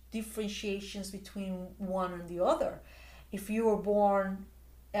huge differentiations between one and the other. If you were born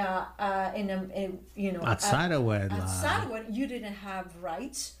in outside of wedlock, you didn't have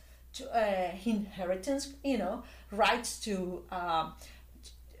rights to inheritance, rights to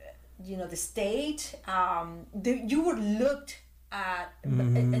the state. You were looked at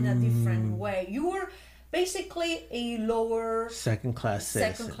in a different way. You were basically a lower second class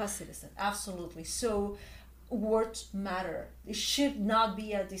citizen. Absolutely. So words matter. It should not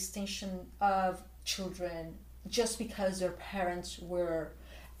be a distinction of children just because their parents were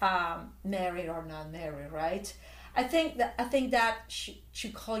married or not married, right? I think that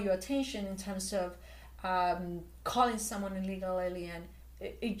should call your attention in terms of calling someone an illegal alien.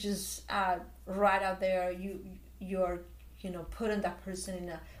 It just right out there, you're putting that person in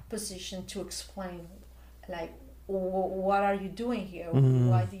a position to explain, like, what are you doing here?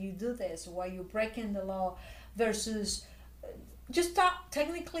 Why do you do this? Why are you breaking the law? Versus just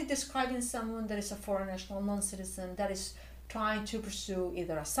technically describing someone that is a foreign national, non-citizen, that is trying to pursue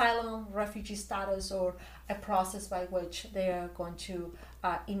either asylum, refugee status, or a process by which they are going to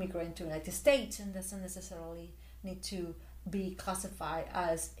immigrate to the United States, and doesn't necessarily need to be classified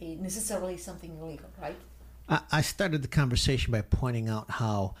as necessarily something illegal, right? I started the conversation by pointing out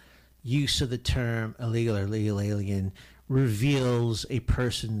how use of the term illegal or legal alien reveals a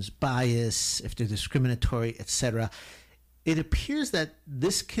person's bias, if they're discriminatory, etc. It appears that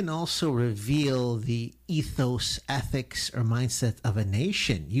this can also reveal the ethos, ethics, or mindset of a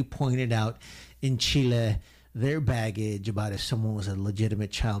nation. You pointed out in Chile their baggage about if someone was a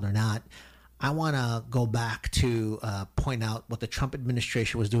legitimate child or not. I want to go back to point out what the Trump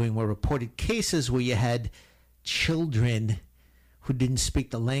administration was doing, where reported cases where you had children who didn't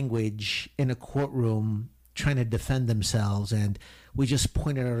speak the language in a courtroom trying to defend themselves. And we just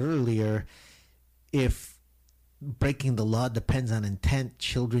pointed out earlier, if breaking the law depends on intent,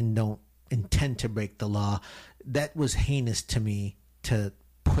 children don't intend to break the law. That was heinous to me, to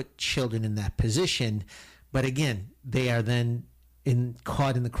put children in that position. But again, they are then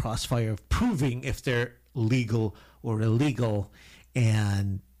caught in the crossfire of proving if they're legal or illegal.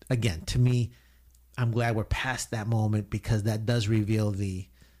 And again, to me, I'm glad we're past that moment, because that does reveal the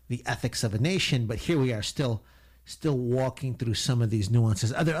ethics of a nation. But here we are still walking through some of these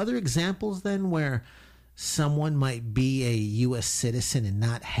nuances. Are there other examples then where someone might be a U.S. citizen and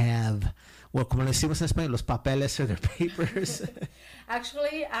not have, well, como le decimos en español, los papeles or their papers?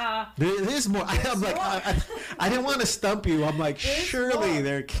 Actually, there's more. I didn't want to stump you. I'm like, surely more.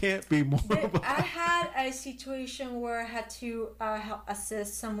 There can't be more. I had a situation where I had to help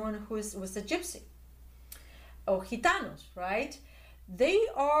assist someone who was a gypsy, or Gitanos, right? They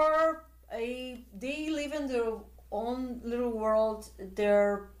live in their own little world.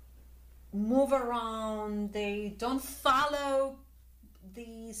 They're move around. They don't follow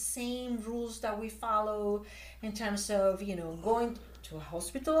the same rules that we follow in terms of going to a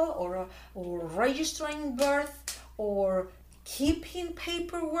hospital or registering birth or keeping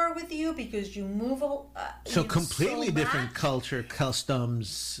paperwork with you because you move so completely different culture,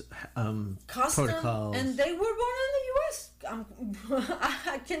 customs, protocols. And they were born in the U.S.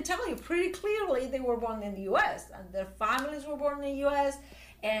 I can tell you pretty clearly they were born in the U.S. and their families were born in the U.S.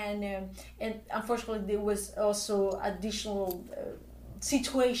 And unfortunately there was also additional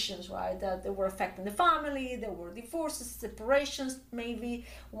situations, right, that they were affecting the family. There were divorces, separations, maybe,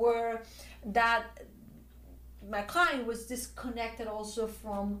 where that my client was disconnected also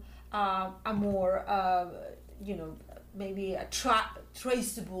from a more, maybe a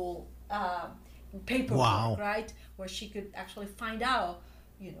traceable paperwork, right, where she could actually find out,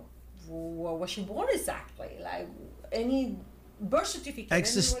 where was she born exactly, like any birth certificate,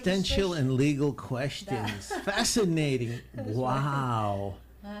 existential and legal questions. Fascinating. Wow.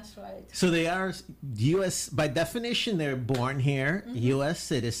 That's right. So they are U.S. by definition. They're born here, U.S.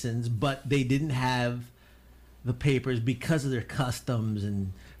 citizens, but they didn't have the papers because of their customs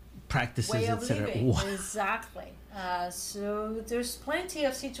and practices, etc. Wow. Exactly. So there's plenty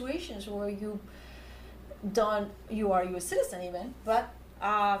of situations where you are U.S. citizen even, but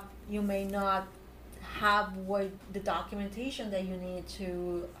you may not have the documentation that you need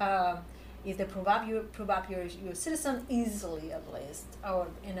to either prove up you're a citizen easily, at least, or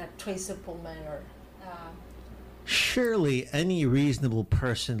in a traceable manner. Surely any reasonable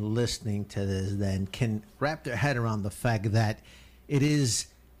person listening to this then can wrap their head around the fact that it is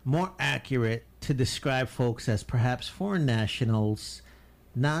more accurate to describe folks as perhaps foreign nationals,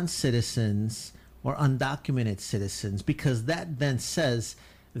 non-citizens, or undocumented citizens, because that then says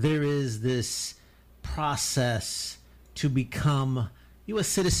there is this process to become, U.S.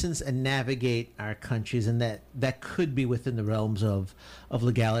 citizens and navigate our countries, and that could be within the realms of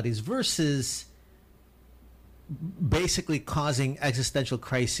legalities versus basically causing existential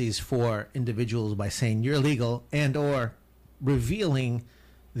crises for individuals by saying you're illegal and or revealing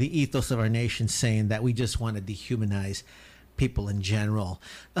the ethos of our nation, saying that we just want to dehumanize people in general.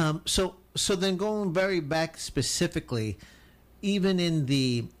 So then going very back specifically, even in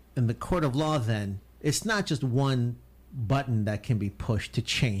the court of law, then it's not just one button that can be pushed to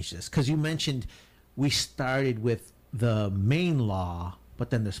change this, because you mentioned we started with the main law, but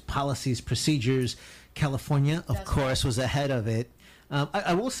then there's policies, procedures. California, of course, was ahead of it.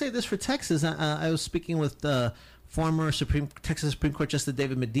 I will say this for Texas. I was speaking with the former Texas Supreme Court Justice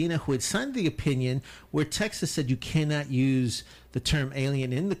David Medina, who had signed the opinion where Texas said you cannot use the term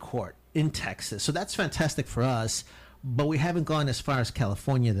alien in the court in Texas. So that's fantastic for us, but we haven't gone as far as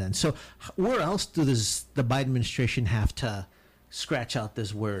California then. So where else does the Biden administration have to scratch out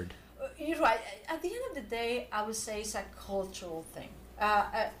this word? You're right. At the end of the day, I would say it's a cultural thing.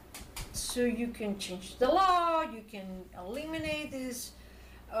 So you can change the law, you can eliminate these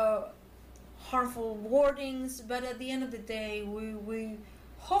harmful wordings, but at the end of the day, we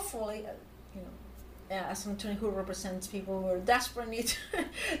hopefully, as an attorney who represents people who are desperate need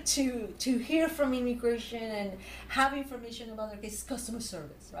to hear from immigration and have information about their case, customer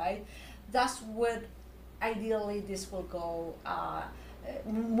service, right? That's what ideally this will go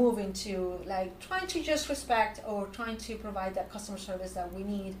move into, like trying to just respect or trying to provide that customer service that we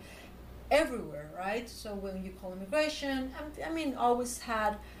need everywhere, right? So when you call immigration, always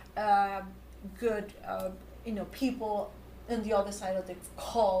had good, people on the other side of the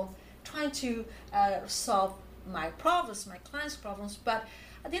call trying to solve my problems, my clients' problems. But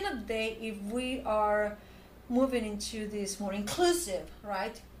at the end of the day, if we are moving into this more inclusive,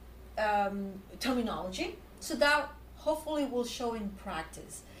 right, terminology, so that hopefully will show in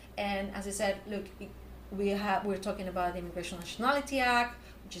practice. And as I said, look, we're talking about the Immigration Nationality Act,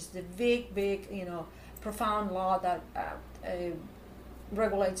 which is the big, profound law that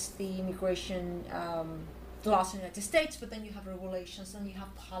regulates the immigration laws in the United States, but then you have regulations and you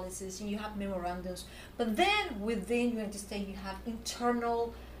have policies and you have memorandums. But then within the United States, you have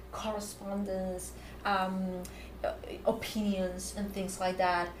internal correspondence, opinions and things like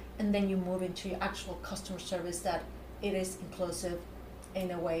that. And then you move into your actual customer service that it is inclusive in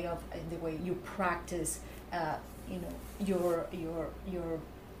the way you practice, your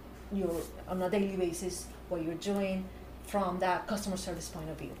on a daily basis, what you're doing from that customer service point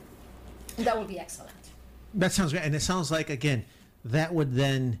of view. That would be excellent. That sounds great. And it sounds like, again, that would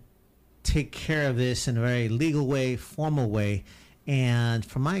then take care of this in a very legal way, formal way. And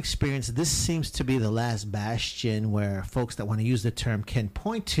from my experience, this seems to be the last bastion where folks that want to use the term can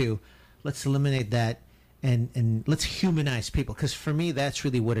point to, let's eliminate that and let's humanize people. Because for me, that's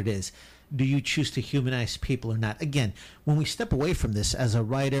really what it is. Do you choose to humanize people or not? Again, when we step away from this as a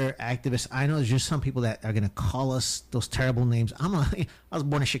writer, activist, I know there's just some people that are going to call us those terrible names. I was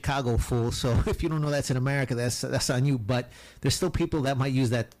born in Chicago, fool. So if you don't know that's in America, that's on you. But there's still people that might use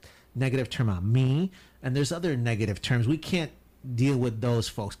that negative term on me. And there's other negative terms. We can't deal with those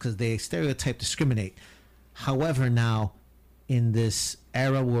folks because they stereotype, discriminate. However, now in this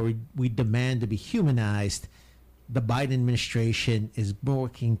era where we demand to be humanized, the Biden administration is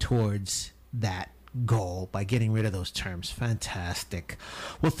working towards that goal by getting rid of those terms. Fantastic.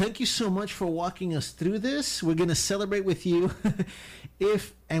 Well, thank you so much for walking us through this. We're going to celebrate with you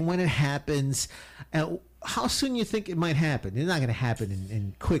if and when it happens. How soon you think it might happen? It's not going to happen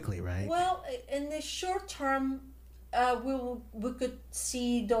in quickly, right? Well, in the short term, we could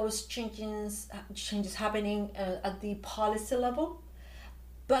see those changes happening at the policy level.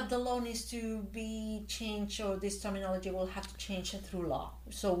 But the law needs to be changed, or this terminology will have to change through law.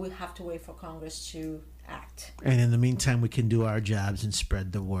 So we have to wait for Congress to act. And in the meantime, we can do our jobs and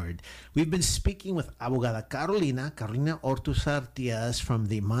spread the word. We've been speaking with Abogada Carolina Ortuzar Diaz from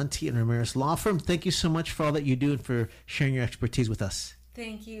the Monti and Ramirez Law Firm. Thank you so much for all that you do and for sharing your expertise with us.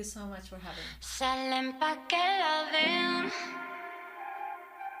 Thank you so much for having me. Salen pa' que la vean,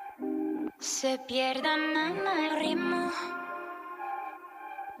 se pierdan en el ritmo.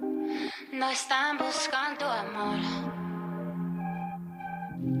 No están buscando amor.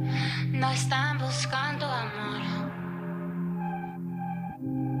 No están buscando amor.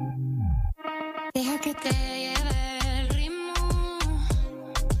 Deja que te lleve el ritmo.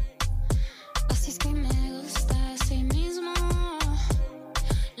 Así es que me gusta así mismo.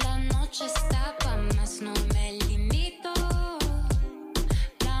 La noche está pa' más, no me limito.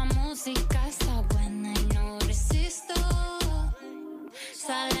 La música está buena y no resisto.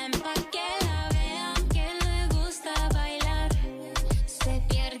 Salen pa' que la vean, que le gusta bailar. Se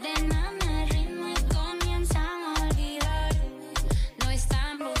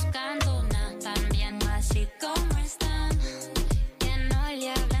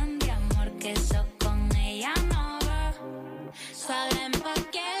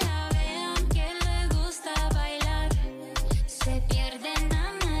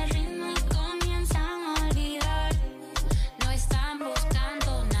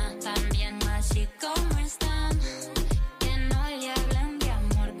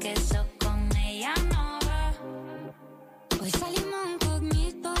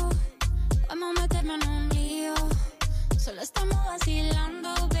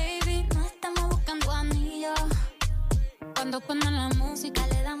Cuando ponen la música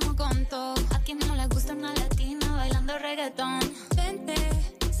le damos con todo. A quien no le gusta una latina bailando reggaetón. Vente,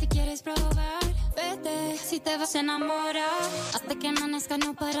 si quieres probar. Vete, si te vas a enamorar. Hasta que amanezca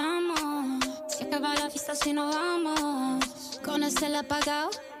no paramos. Se acaba la fiesta si no vamos. Con el cel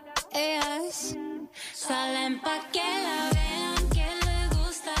apagado, ellas salen pa' que la vean, que le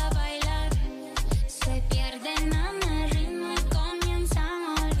gusta bailar. Se pierden en el ritmo y comienzan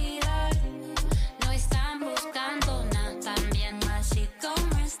a olvidar. No están buscando nada, también así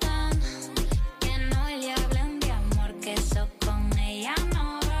como están. Que no le hablen de amor, que eso con ella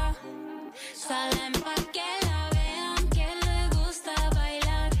no va. Salen pa' que la vean, que le gusta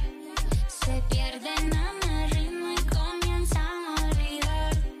bailar. Se pierden en el ritmo y comienzan a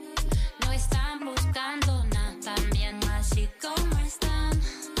olvidar. No están buscando nada, también así como están.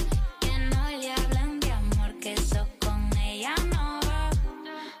 Que no le hablen de amor, que eso con ella no va.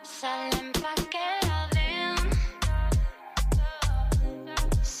 Salen pa' que la vean.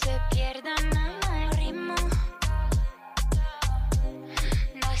 Se pierden en el ritmo.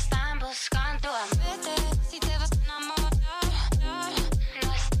 No están buscando amor. Vete, si te vas a enamorar.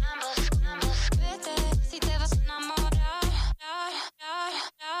 No están buscando. Vete, si te vas a enamorar.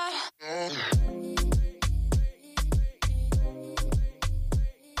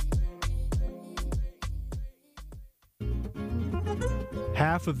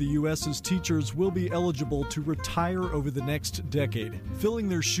 Half of the U.S.'s teachers will be eligible to retire over the next decade. Filling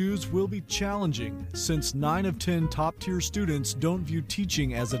their shoes will be challenging, since 9 of 10 top-tier students don't view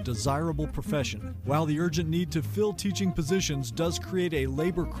teaching as a desirable profession. While the urgent need to fill teaching positions does create a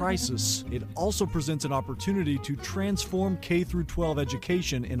labor crisis, it also presents an opportunity to transform K-12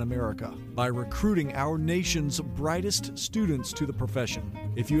 education in America by recruiting our nation's brightest students to the profession.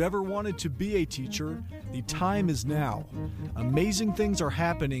 If you ever wanted to be a teacher, the time is now. Amazing things are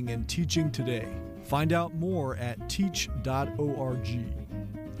happening in teaching today. Find out more at teach.org.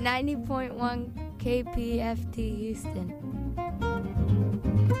 90.1 KPFT Houston.